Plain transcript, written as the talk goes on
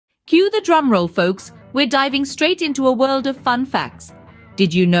Cue the drum roll, folks. We're diving straight into a world of fun facts.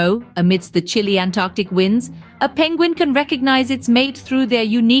 Did you know, amidst the chilly Antarctic winds, a penguin can recognize its mate through their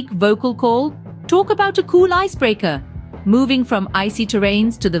unique vocal call? Talk about a cool icebreaker. Moving from icy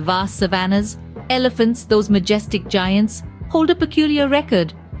terrains to the vast savannas, elephants, those majestic giants, hold a peculiar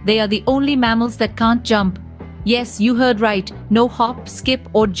record. They are the only mammals that can't jump. Yes, you heard right. No hop, skip,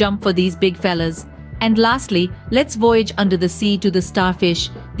 or jump for these big fellas. And lastly, let's voyage under the sea to the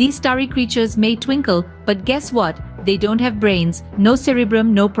starfish. These starry creatures may twinkle, but guess what? They don't have brains, no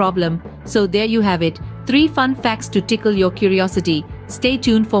cerebrum, no problem. So there you have it. 3 fun facts to tickle your curiosity. Stay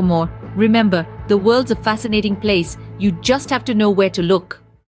tuned for more. Remember, the world's a fascinating place. You just have to know where to look.